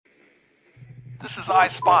This is I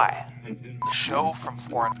Spy, the show from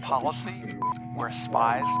Foreign Policy where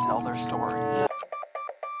spies tell their stories.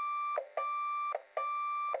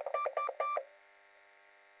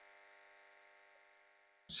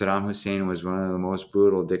 Saddam Hussein was one of the most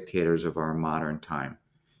brutal dictators of our modern time.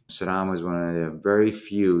 Saddam was one of the very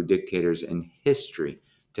few dictators in history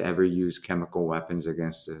to ever use chemical weapons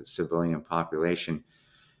against the civilian population.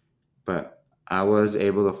 But I was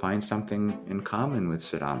able to find something in common with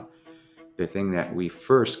Saddam. The thing that we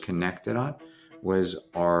first connected on was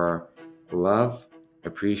our love,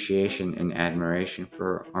 appreciation, and admiration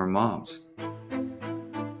for our moms.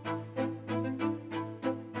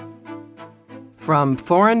 From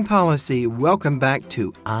Foreign Policy, welcome back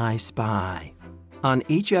to I Spy. On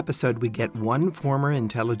each episode, we get one former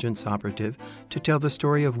intelligence operative to tell the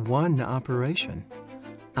story of one operation.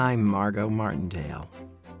 I'm Margot Martindale.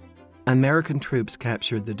 American troops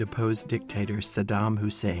captured the deposed dictator Saddam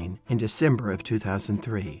Hussein in December of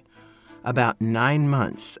 2003, about 9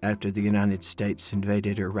 months after the United States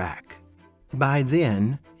invaded Iraq. By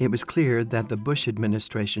then, it was clear that the Bush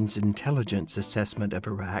administration's intelligence assessment of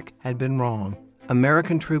Iraq had been wrong.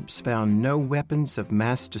 American troops found no weapons of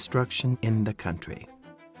mass destruction in the country.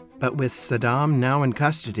 But with Saddam now in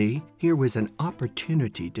custody, here was an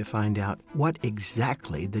opportunity to find out what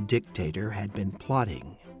exactly the dictator had been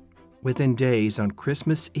plotting. Within days, on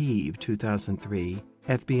Christmas Eve 2003,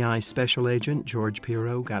 FBI Special Agent George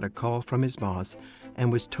Pirro got a call from his boss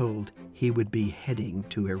and was told he would be heading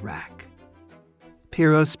to Iraq.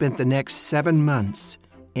 Pirro spent the next 7 months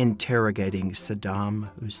interrogating Saddam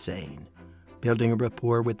Hussein, building a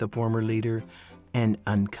rapport with the former leader and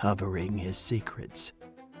uncovering his secrets.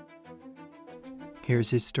 Here's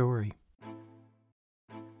his story.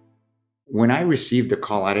 When I received the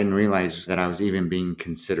call, I didn't realize that I was even being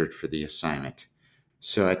considered for the assignment.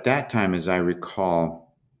 So at that time, as I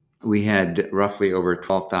recall, we had roughly over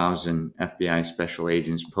 12,000 FBI special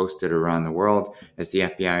agents posted around the world as the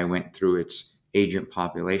FBI went through its agent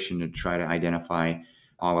population to try to identify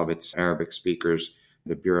all of its Arabic speakers.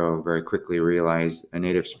 The Bureau very quickly realized the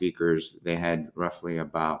native speakers, they had roughly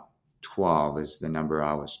about 12 is the number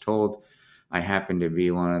I was told. I happened to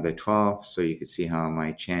be one of the 12, so you could see how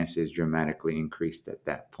my chances dramatically increased at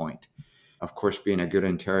that point. Of course, being a good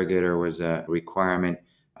interrogator was a requirement.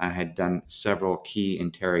 I had done several key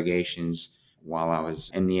interrogations while I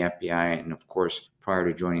was in the FBI, and of course, prior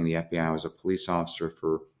to joining the FBI, I was a police officer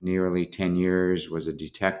for nearly 10 years, was a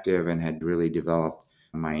detective, and had really developed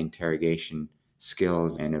my interrogation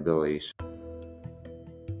skills and abilities.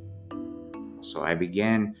 So I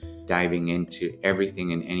began diving into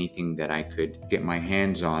everything and anything that I could get my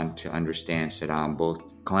hands on to understand Saddam,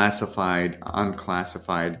 both classified,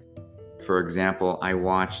 unclassified. For example, I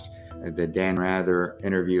watched the Dan Rather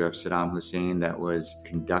interview of Saddam Hussein that was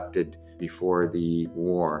conducted before the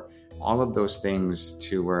war. All of those things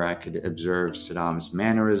to where I could observe Saddam's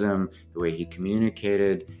mannerism, the way he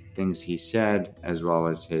communicated, things he said, as well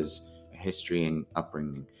as his history and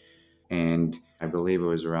upbringing. And I believe it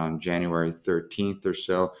was around January 13th or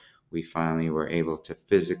so, we finally were able to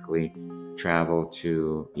physically travel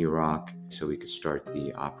to Iraq so we could start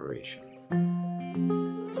the operation.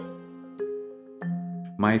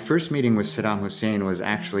 My first meeting with Saddam Hussein was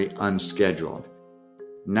actually unscheduled.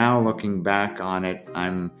 Now looking back on it,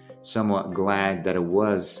 I'm somewhat glad that it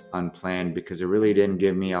was unplanned because it really didn't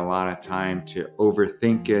give me a lot of time to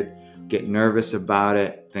overthink it, get nervous about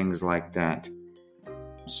it, things like that.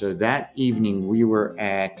 So that evening we were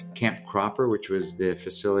at Camp Cropper, which was the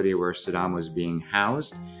facility where Saddam was being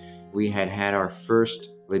housed. We had had our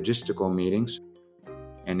first logistical meetings.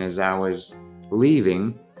 And as I was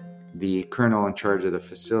leaving, the colonel in charge of the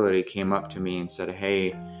facility came up to me and said,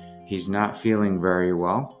 "Hey, he's not feeling very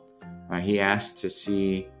well. He asked to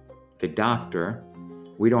see the doctor.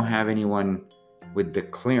 We don't have anyone with the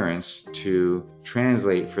clearance to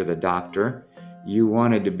translate for the doctor. You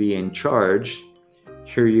wanted to be in charge.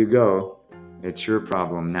 Here you go. It's your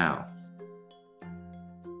problem now."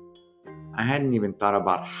 I hadn't even thought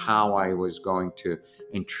about how I was going to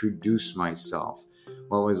introduce myself.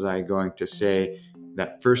 What was I going to say?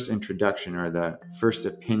 That first introduction or the first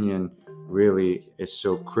opinion really is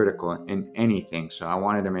so critical in anything. So I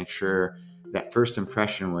wanted to make sure that first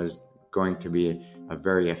impression was going to be a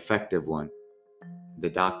very effective one. The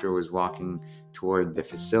doctor was walking toward the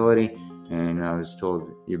facility, and I was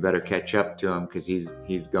told, "You better catch up to him because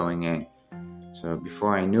he's going in." So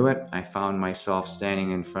before I knew it, I found myself standing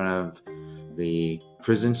in front of the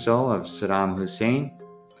prison cell of Saddam Hussein.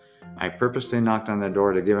 I purposely knocked on the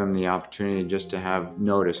door to give him the opportunity just to have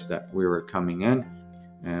notice that we were coming in.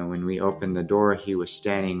 And when we opened the door, he was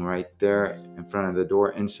standing right there in front of the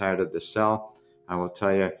door inside of the cell. I will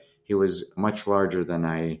tell you, he was much larger than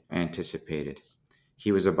I anticipated.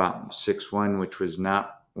 He was about 6'1", which was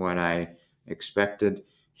not what I expected.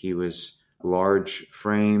 He was large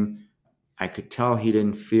frame. I could tell he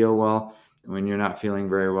didn't feel well. When you're not feeling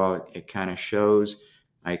very well, it kind of shows.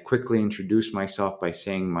 I quickly introduced myself by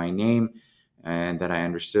saying my name and that I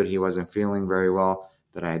understood he wasn't feeling very well,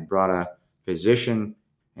 that I had brought a physician,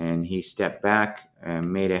 and he stepped back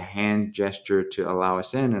and made a hand gesture to allow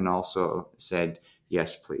us in and also said,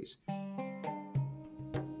 "Yes, please."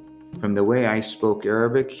 From the way I spoke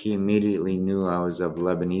Arabic, he immediately knew I was of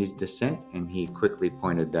Lebanese descent, and he quickly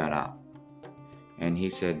pointed that out. And he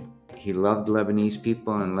said he loved Lebanese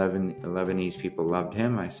people and Lebanese people loved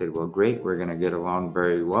him. I said, "Well, great, we're going to get along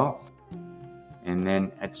very well." And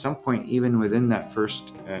then at some point, even within that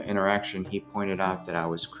first interaction, he pointed out that I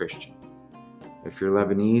was Christian. If you're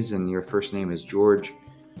Lebanese and your first name is George,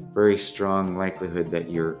 very strong likelihood that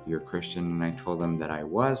you're Christian. And I told him that I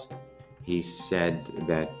was. He said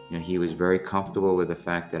that he was very comfortable with the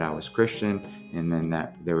fact that I was Christian, and then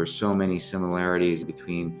that there were so many similarities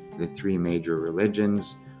between the three major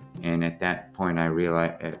religions. And at that point, I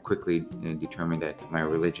realized, quickly determined that my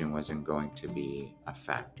religion wasn't going to be a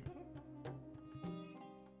factor.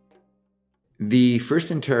 The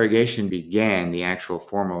first interrogation began, the actual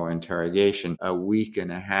formal interrogation, a week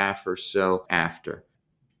and a half or so after.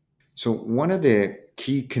 So one of the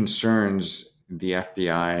key concerns the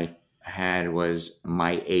FBI had was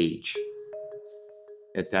my age.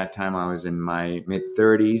 At that time, I was in my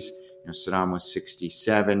mid-30s. Saddam was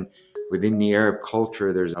 67. Within the Arab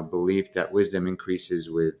culture, there's a belief that wisdom increases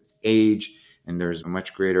with age, and there's a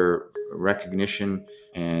much greater recognition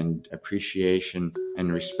and appreciation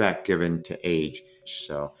and respect given to age.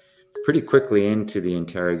 So pretty quickly into the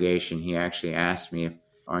interrogation, he actually asked me,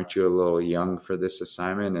 "Aren't you a little young for this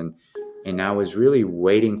assignment?" And I was really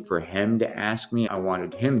waiting for him to ask me. I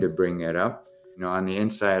wanted him to bring it up. On the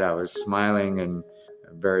inside, I was smiling and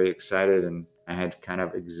very excited, and I had kind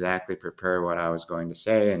of exactly prepared what I was going to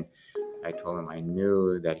say. And I told him I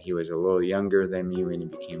knew that he was a little younger than me when he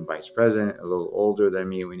became vice president, a little older than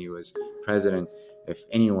me when he was president. If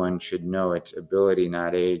anyone should know its ability,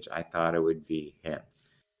 not age, I thought it would be him.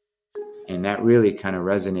 And that really kind of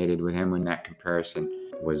resonated with him when that comparison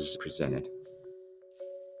was presented.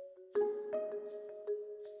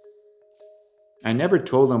 I never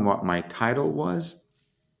told him what my title was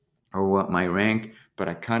or what my rank, but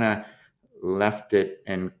I kind of left it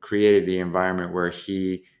and created the environment where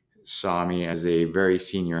he saw me as a very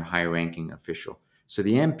senior, high-ranking official. So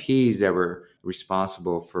the MPs that were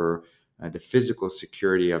responsible for the physical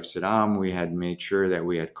security of Saddam, we had made sure that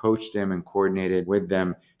we had coached them and coordinated with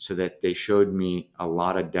them so that they showed me a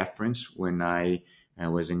lot of deference when I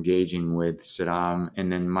was engaging with Saddam.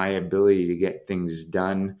 And then my ability to get things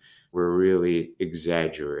done were really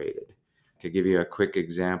exaggerated. To give you a quick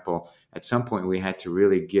example, at some point we had to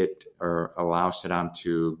really get or allow Saddam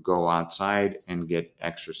to go outside and get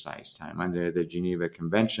exercise time. Under the Geneva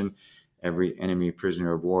Convention, every enemy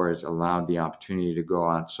prisoner of war is allowed the opportunity to go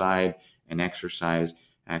outside and exercise.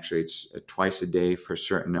 Actually, it's twice a day for a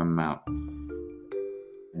certain amount.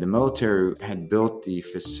 The military had built the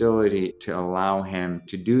facility to allow him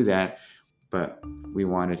to do that, but we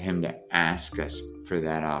wanted him to ask us for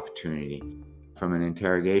that opportunity. From an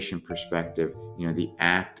interrogation perspective, the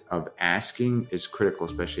act of asking is critical,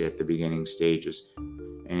 especially at the beginning stages.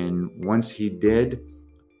 And once he did,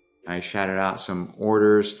 I shouted out some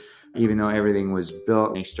orders. Even though everything was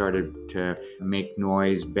built, he started to make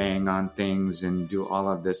noise, bang on things, and do all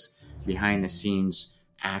of this behind the scenes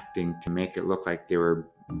acting to make it look like they were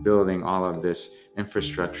building all of this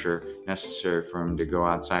infrastructure necessary for him to go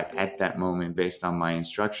outside at that moment based on my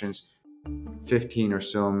instructions. 15 or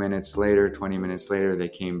so minutes later, 20 minutes later, they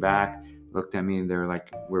came back, looked at me, and they were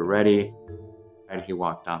like, "We're ready." And he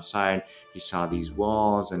walked outside. He saw these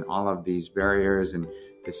walls and all of these barriers and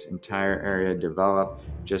this entire area developed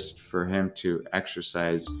just for him to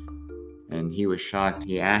exercise. And he was shocked.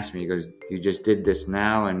 He asked me, he goes, "You just did this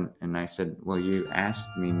now?" And I said, "Well, you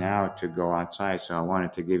asked me now to go outside, so I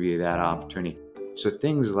wanted to give you that opportunity." So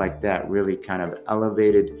things like that really kind of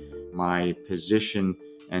elevated my position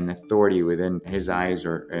and authority within his eyes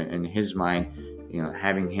or in his mind.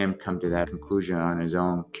 Having him come to that conclusion on his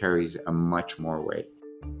own carries a much more weight.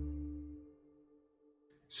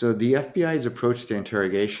 So the FBI's approach to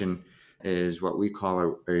interrogation is what we call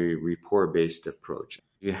a rapport-based approach.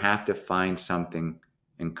 You have to find something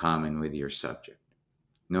in common with your subject.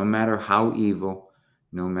 No matter how evil,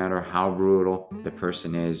 no matter how brutal the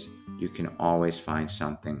person is, you can always find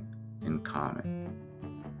something in common.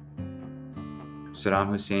 Saddam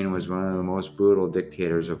Hussein was one of the most brutal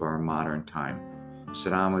dictators of our modern time.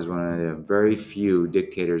 Saddam was one of the very few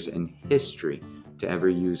dictators in history to ever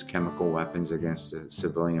use chemical weapons against the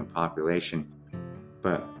civilian population.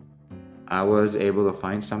 But I was able to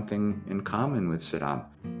find something in common with Saddam.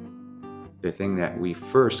 The thing that we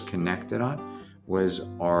first connected on was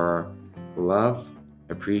our love,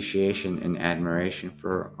 appreciation, and admiration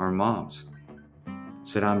for our moms.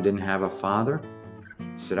 Saddam didn't have a father.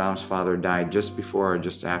 Saddam's father died just before or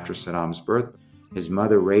just after Saddam's birth. His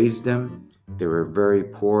mother raised him. They were very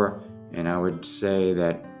poor, and I would say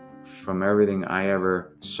that from everything I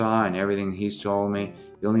ever saw and everything he's told me,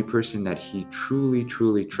 the only person that he truly,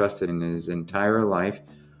 truly trusted in his entire life,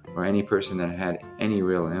 or any person that had any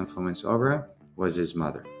real influence over him, was his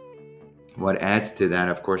mother. What adds to that,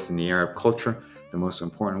 of course, in the Arab culture, the most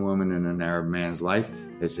important woman in an Arab man's life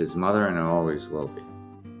is his mother, and it always will be.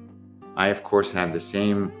 I, of course, have the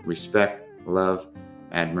same respect, love,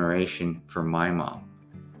 admiration for my mom.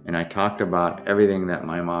 And I talked about everything that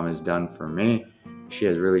my mom has done for me. She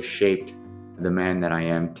has really shaped the man that I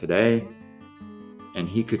am today. And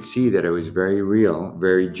he could see that it was very real,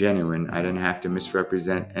 very genuine. I didn't have to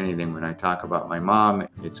misrepresent anything when I talk about my mom.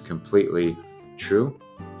 It's completely true.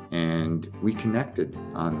 And we connected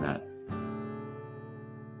on that.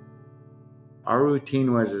 Our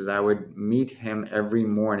routine was I would meet him every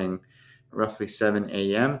morning, roughly 7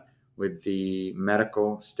 a.m. with the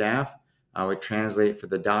medical staff. I would translate for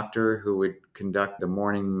the doctor who would conduct the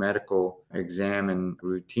morning medical exam and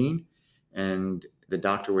routine. And the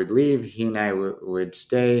doctor would leave. He and I would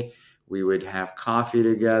stay. We would have coffee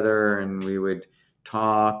together and we would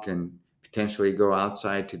talk and potentially go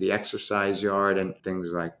outside to the exercise yard and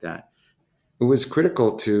things like that. It was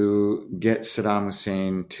critical to get Saddam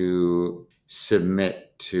Hussein to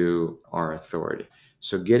submit to our authority.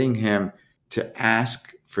 So getting him to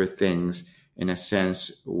ask for things, in a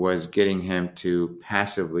sense, was getting him to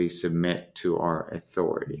passively submit to our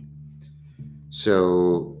authority.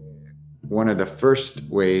 So one of the first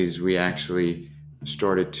ways we actually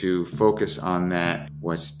started to focus on that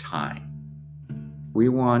was time. We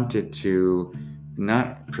wanted to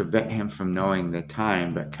not prevent him from knowing the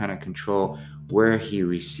time, but kind of control where he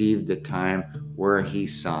received the time, where he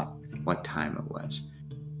saw what time it was.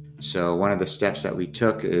 So one of the steps that we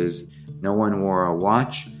took is no one wore a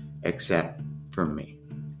watch except for me.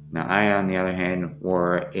 Now, I, on the other hand,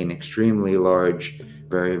 wore an extremely large,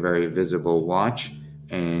 very, very visible watch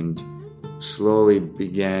and slowly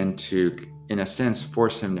began to, in a sense,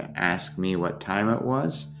 force him to ask me what time it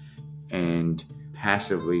was and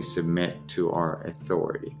passively submit to our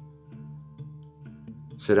authority.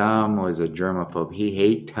 Saddam was a germaphobe. He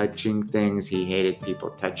hated touching things. He hated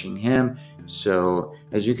people touching him. So,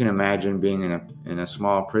 as you can imagine, being in a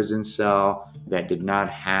small prison cell that did not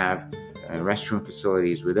have restroom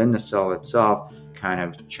facilities within the cell itself, kind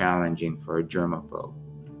of challenging for a germaphobe.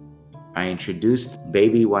 I introduced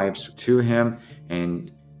baby wipes to him,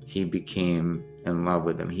 and he became in love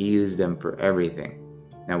with them. He used them for everything.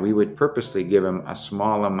 Now, we would purposely give him a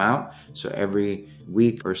small amount, so every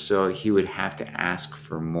week or so he would have to ask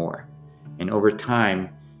for more. And over time,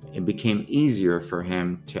 it became easier for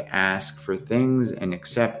him to ask for things and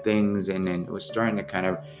accept things, and then it was starting to kind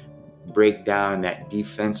of break down that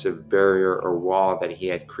defensive barrier or wall that he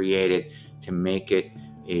had created to make it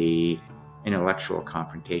an intellectual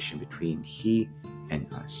confrontation between he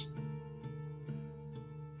and us.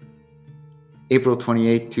 April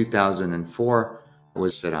 28, 2004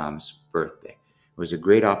 was Saddam's birthday. It was a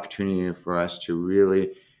great opportunity for us to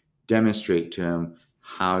really demonstrate to him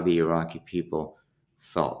how the Iraqi people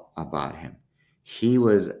felt about him. He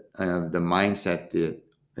was of the mindset that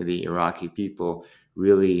the Iraqi people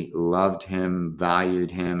really loved him, valued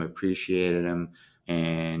him, appreciated him,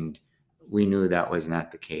 and we knew that was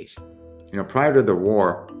not the case. Prior to the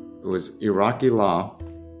war, it was Iraqi law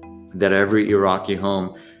that every Iraqi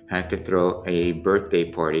home had to throw a birthday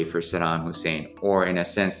party for Saddam Hussein, or in a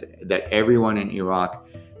sense that everyone in Iraq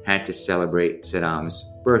had to celebrate Saddam's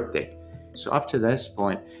birthday. So up to this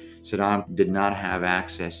point, Saddam did not have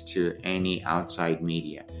access to any outside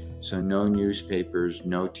media. So no newspapers,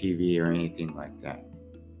 no TV or anything like that.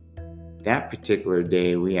 That particular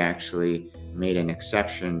day, we actually made an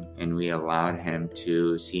exception and we allowed him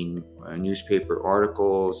to see newspaper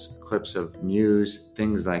articles, clips of news,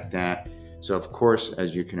 things like that. So of course,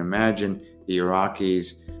 as you can imagine, the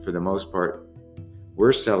Iraqis, for the most part,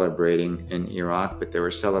 were celebrating in Iraq, but they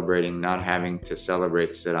were celebrating not having to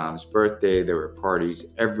celebrate Saddam's birthday. There were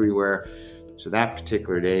parties everywhere. So that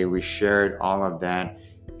particular day, we shared all of that,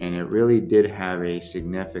 and it really did have a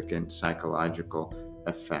significant psychological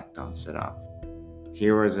effect on Saddam.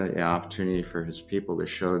 Here was an opportunity for his people to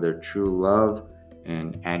show their true love,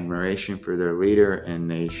 and admiration for their leader, and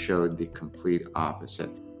they showed the complete opposite.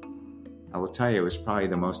 I will tell you, it was probably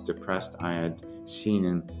the most depressed I had seen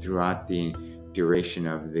him throughout the duration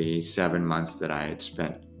of the 7 months that I had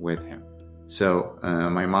spent with him. So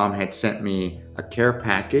my mom had sent me a care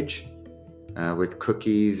package with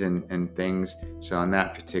cookies and things. So on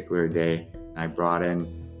that particular day, I brought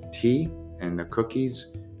in tea and the cookies,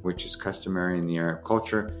 which is customary in the Arab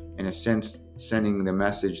culture. In a sense, sending the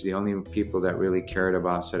message, the only people that really cared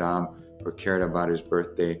about Saddam or cared about his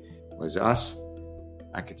birthday was us.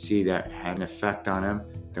 I could see that had an effect on him,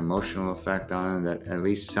 the emotional effect on him, that at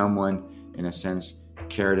least someone, in a sense,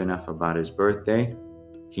 cared enough about his birthday.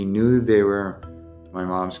 He knew they were my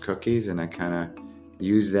mom's cookies, and I kind of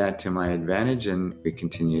used that to my advantage, and we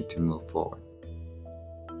continued to move forward.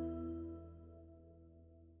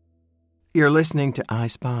 You're listening to I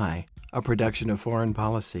Spy, a production of Foreign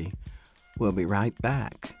Policy. We'll be right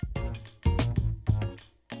back.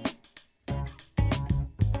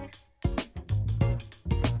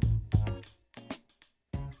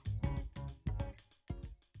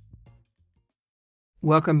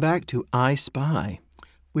 Welcome back to I Spy.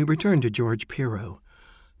 We return to George Pirro,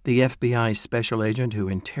 the FBI special agent who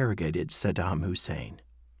interrogated Saddam Hussein.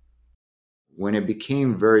 When it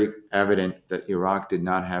became very evident that Iraq did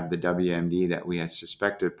not have the WMD that we had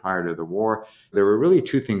suspected prior to the war, there were really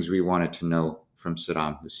two things we wanted to know from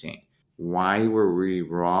Saddam Hussein. Why were we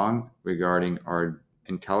wrong regarding our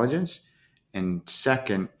intelligence? And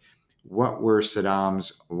second, what were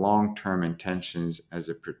Saddam's long-term intentions as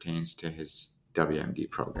it pertains to his WMD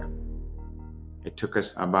program? It took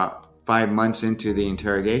us about 5 months into the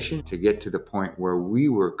interrogation to get to the point where we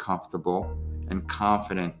were comfortable and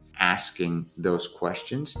confident asking those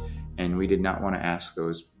questions, and we did not want to ask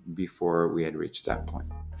those before we had reached that point.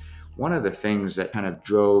 One of the things that kind of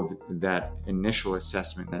drove that initial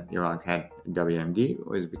assessment that Iraq had WMD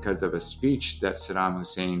was because of a speech that Saddam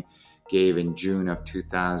Hussein gave in June of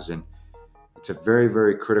 2000. It's a very,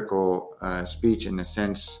 very critical speech in the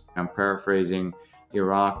sense, I'm paraphrasing,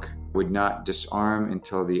 Iraq would not disarm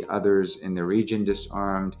until the others in the region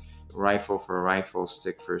disarmed, rifle for rifle,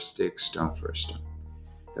 stick for stick, stone for stone.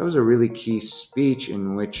 That was a really key speech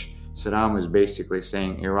in which Saddam was basically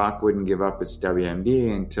saying Iraq wouldn't give up its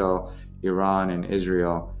WMD until Iran and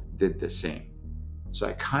Israel did the same. So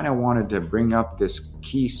I kind of wanted to bring up this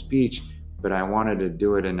key speech, but I wanted to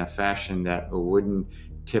do it in a fashion that wouldn't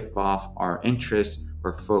tip off our interest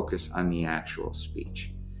or focus on the actual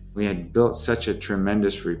speech. We had built such a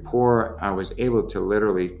tremendous rapport. I was able to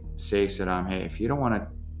literally say, Saddam, hey, if you don't want to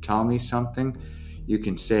tell me something, you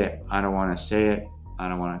can say it. I don't want to say it. I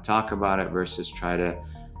don't want to talk about it versus try to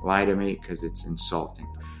lie to me because it's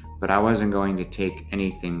insulting. But I wasn't going to take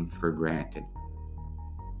anything for granted.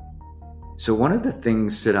 So one of the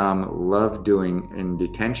things Saddam loved doing in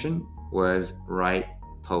detention was write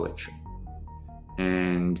poetry.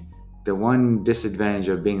 And the one disadvantage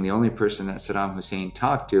of being the only person that Saddam Hussein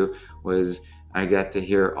talked to was I got to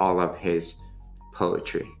hear all of his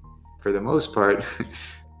poetry. For the most part,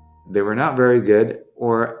 they were not very good,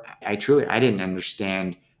 or I didn't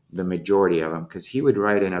understand the majority of them, because he would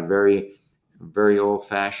write in a very, very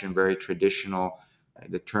old-fashioned, very traditional,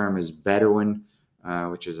 the term is Bedouin,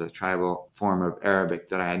 which is a tribal form of Arabic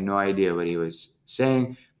that I had no idea what he was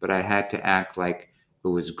saying, but I had to act like it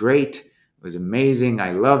was great, it was amazing,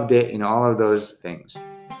 I loved it, all of those things.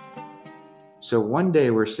 So one day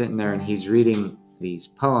we're sitting there and he's reading these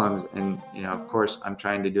poems, and of course I'm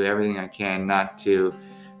trying to do everything I can not to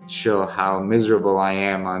show how miserable I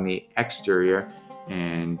am on the exterior,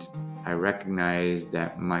 and I recognized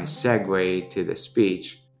that my segue to the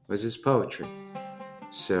speech was his poetry.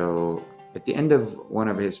 So at the end of one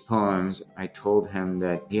of his poems, I told him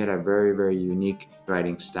that he had a very, very unique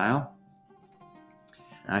writing style.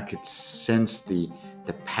 I could sense the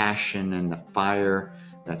passion and the fire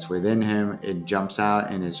that's within him. It jumps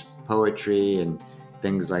out in his poetry and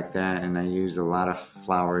things like that, and I used a lot of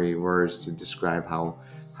flowery words to describe how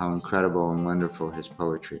incredible and wonderful his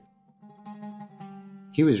poetry.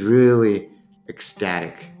 He was really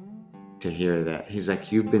ecstatic to hear that. He's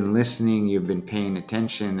like, you've been listening, you've been paying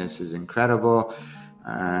attention, this is incredible.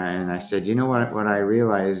 And I said, what I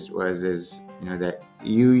realized is that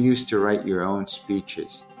you used to write your own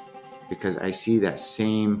speeches, because I see that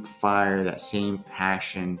same fire, that same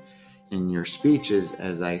passion in your speeches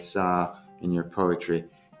as I saw in your poetry.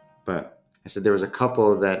 But I said there was a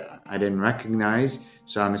couple that I didn't recognize,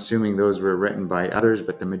 so I'm assuming those were written by others,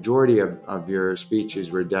 but the majority of your speeches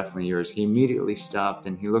were definitely yours. He immediately stopped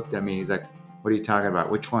and he looked at me. He's like, what are you talking about?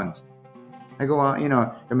 Which ones? I go,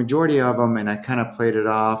 well, the majority of them, and I kind of played it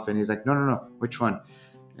off, and he's like, no, which one?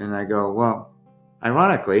 And I go, well,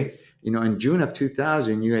 Ironically, in June of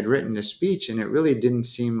 2000, you had written a speech, and it really didn't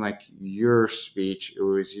seem like your speech. It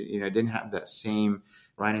was, it didn't have that same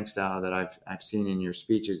writing style that I've seen in your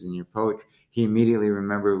speeches and your poetry. He immediately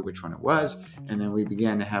remembered which one it was, and then we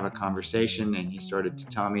began to have a conversation, and he started to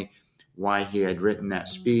tell me why he had written that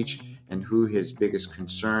speech and who his biggest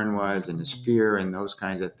concern was and his fear and those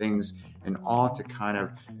kinds of things, and all to kind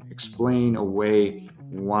of explain away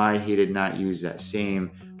why he did not use that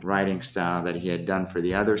same writing style that he had done for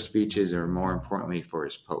the other speeches, or more importantly, for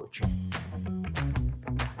his poetry.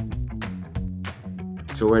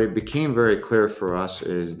 So what it became very clear for us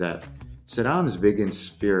is that Saddam's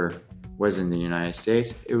biggest fear was in the United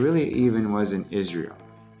States. It really even was in Israel.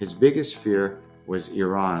 His biggest fear was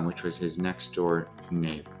Iran, which was his next door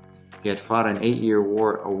neighbor. He had fought an 8-year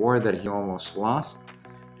war, a war that he almost lost,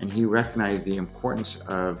 and he recognized the importance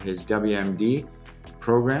of his WMD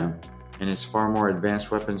program and his far more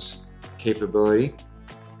advanced weapons capability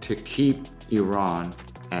to keep Iran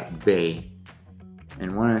at bay.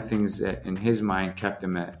 And one of the things that in his mind kept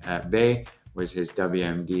him at bay was his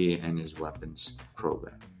WMD and his weapons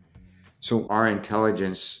program. So our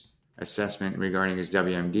intelligence assessment regarding his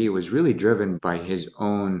WMD was really driven by his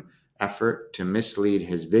own effort to mislead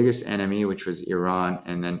his biggest enemy, which was Iran,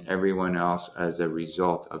 and then everyone else as a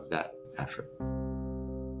result of that effort.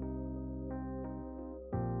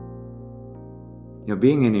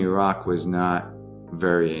 Being in Iraq was not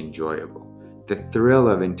very enjoyable. The thrill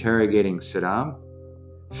of interrogating Saddam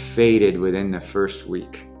faded within the first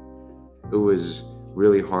week. It was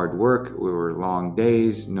really hard work. It were long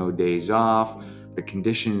days, no days off. The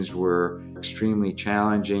conditions were extremely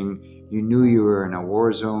challenging. You knew you were in a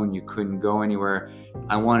war zone. You couldn't go anywhere.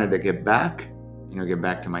 I wanted to get back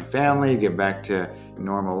to my family, get back to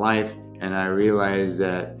normal life. And I realized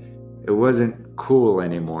that it wasn't cool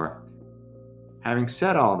anymore. Having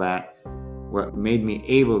said all that, what made me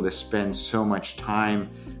able to spend so much time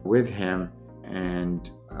with him and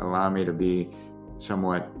allow me to be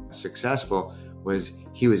somewhat successful was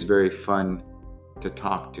he was very fun to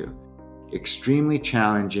talk to. Extremely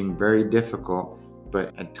challenging, very difficult,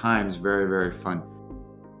 but at times very, very fun.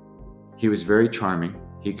 He was very charming.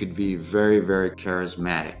 He could be very, very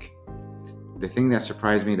charismatic. The thing that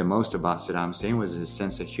surprised me the most about Saddam Hussein was his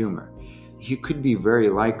sense of humor. He could be very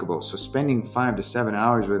likable. So spending 5 to 7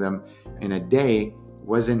 hours with him in a day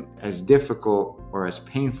wasn't as difficult or as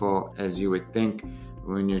painful as you would think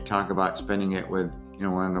when you talk about spending it with,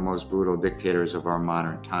 one of the most brutal dictators of our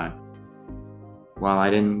modern time. While I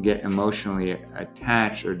didn't get emotionally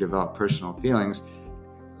attached or develop personal feelings,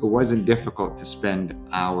 it wasn't difficult to spend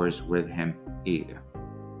hours with him either.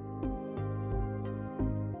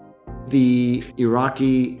 The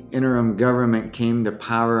Iraqi interim government came to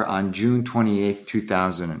power on June 28,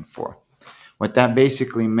 2004. What that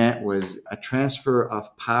basically meant was a transfer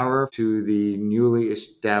of power to the newly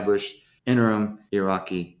established interim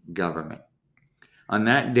Iraqi government. On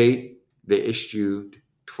that date, they issued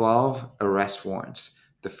 12 arrest warrants,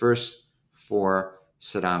 the first for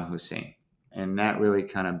Saddam Hussein. And that really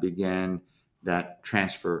kind of began that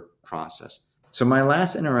transfer process. So my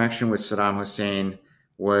last interaction with Saddam Hussein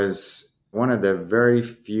was one of the very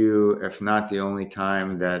few, if not the only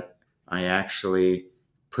time that I actually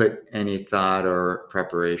put any thought or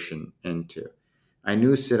preparation into. I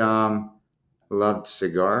knew Saddam loved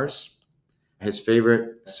cigars. His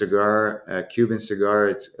favorite cigar, Cuban cigar,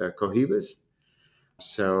 it's Cohibas.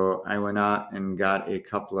 So I went out and got a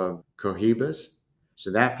couple of Cohibas.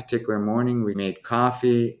 So that particular morning, we made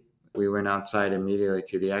coffee. We went outside immediately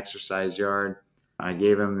to the exercise yard. I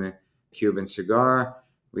gave him the Cuban cigar.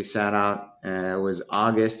 We sat out. It was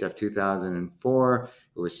August of 2004.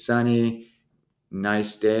 It was sunny,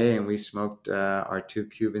 nice day, and we smoked our 2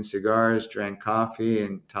 Cuban cigars, drank coffee,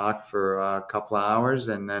 and talked for a couple of hours.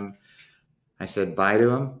 And then I said bye to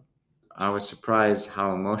him. I was surprised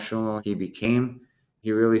how emotional he became.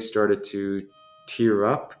 He really started to tear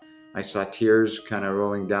up. I saw tears kind of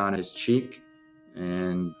rolling down his cheek,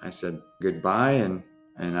 and I said goodbye, and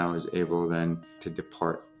I was able then to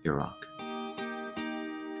depart Iraq.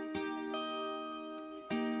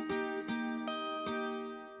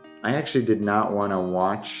 I actually did not want to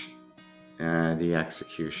watch the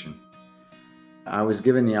execution. I was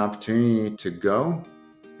given the opportunity to go,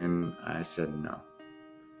 and I said no.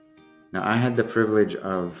 Now, I had the privilege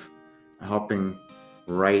of helping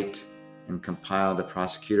write and compile the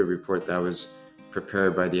prosecutor report that was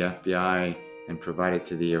prepared by the FBI and provided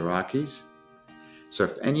to the Iraqis. So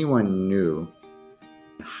if anyone knew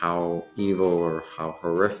how evil or how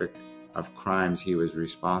horrific of crimes he was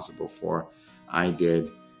responsible for, I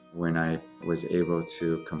did when I was able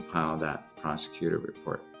to compile that prosecutor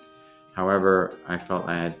report. However, I felt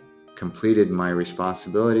I had completed my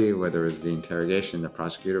responsibility, whether it was the interrogation, the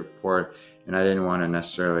prosecutor report, and I didn't want to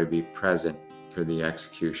necessarily be present for the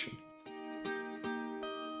execution.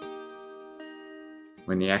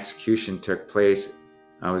 When the execution took place,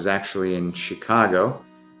 I was actually in Chicago.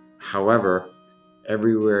 However,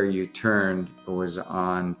 everywhere you turned was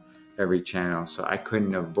on every channel, so I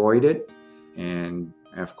couldn't avoid it, and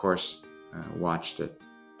of course, watched it.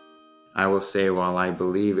 I will say, while I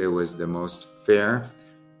believe it was the most fair,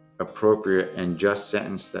 appropriate, and just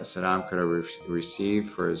sentence that Saddam could have received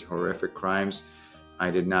for his horrific crimes,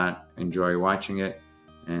 I did not enjoy watching it,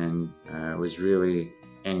 and was really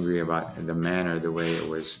angry about the manner, the way it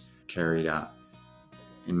was carried out.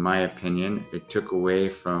 In my opinion, it took away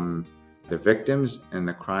from the victims and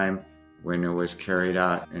the crime when it was carried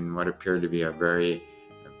out in what appeared to be a very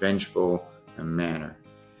vengeful manner.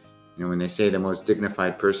 You know, when they say the most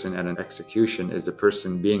dignified person at an execution is the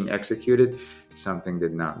person being executed, something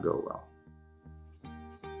did not go well.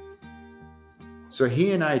 So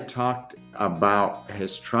he and I talked about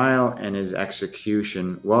his trial and his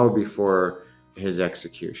execution well before his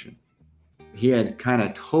execution. He had kind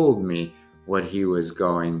of told me what he was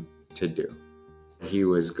going to do. He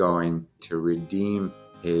was going to redeem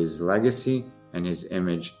his legacy and his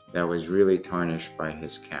image that was really tarnished by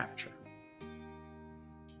his capture.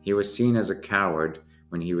 He was seen as a coward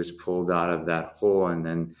when he was pulled out of that hole, and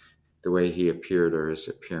then the way he appeared, or his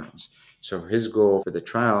appearance. So his goal for the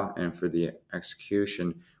trial and for the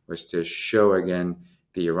execution was to show again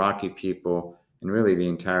the Iraqi people and really the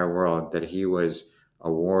entire world that he was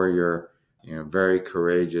a warrior, very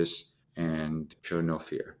courageous, and showed no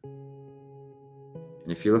fear.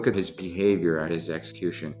 And if you look at his behavior at his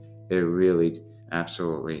execution, it really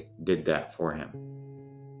absolutely did that for him.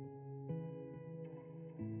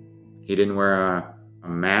 He didn't wear a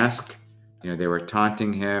mask. They were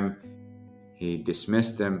taunting him. He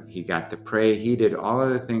dismissed them. He got to pray. He did all of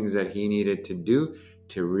the things that he needed to do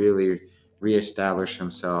to really reestablish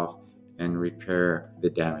himself and repair the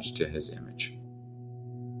damage to his image.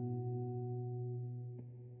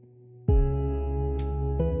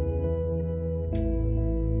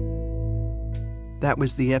 That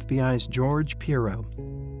was the FBI's George Pirro.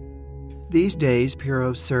 These days,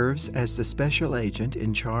 Pirro serves as the special agent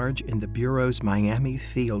in charge in the Bureau's Miami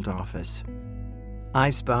field office.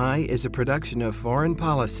 I Spy is a production of Foreign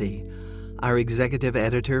Policy. Our executive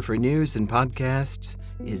editor for news and podcasts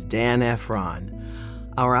is Dan Efron.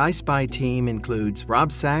 Our I Spy team includes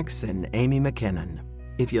Rob Sachs and Amy McKinnon.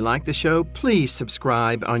 If you like the show, please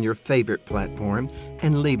subscribe on your favorite platform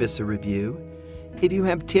and leave us a review. If you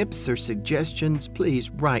have tips or suggestions, please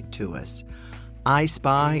write to us.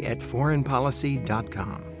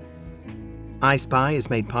 ispy@foreignpolicy.com. I Spy is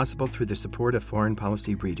made possible through the support of Foreign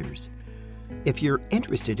Policy readers. If you're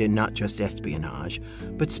interested in not just espionage,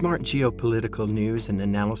 but smart geopolitical news and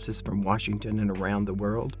analysis from Washington and around the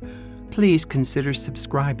world, please consider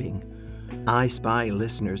subscribing. I Spy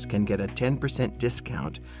listeners can get a 10%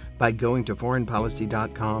 discount by going to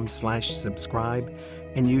foreignpolicy.com/subscribe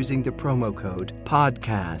and using the promo code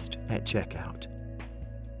PODCAST at checkout.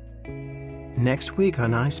 Next week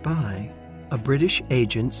on I Spy, a British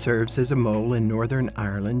agent serves as a mole in Northern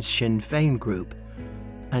Ireland's Sinn Féin group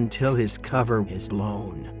until his cover is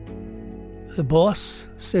blown. The boss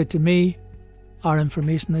said to me, "Our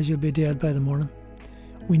information is you'll be dead by the morning.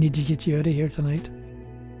 We need to get you out of here tonight."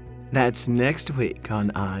 That's next week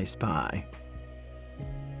on I Spy.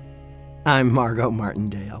 I'm Margot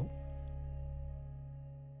Martindale.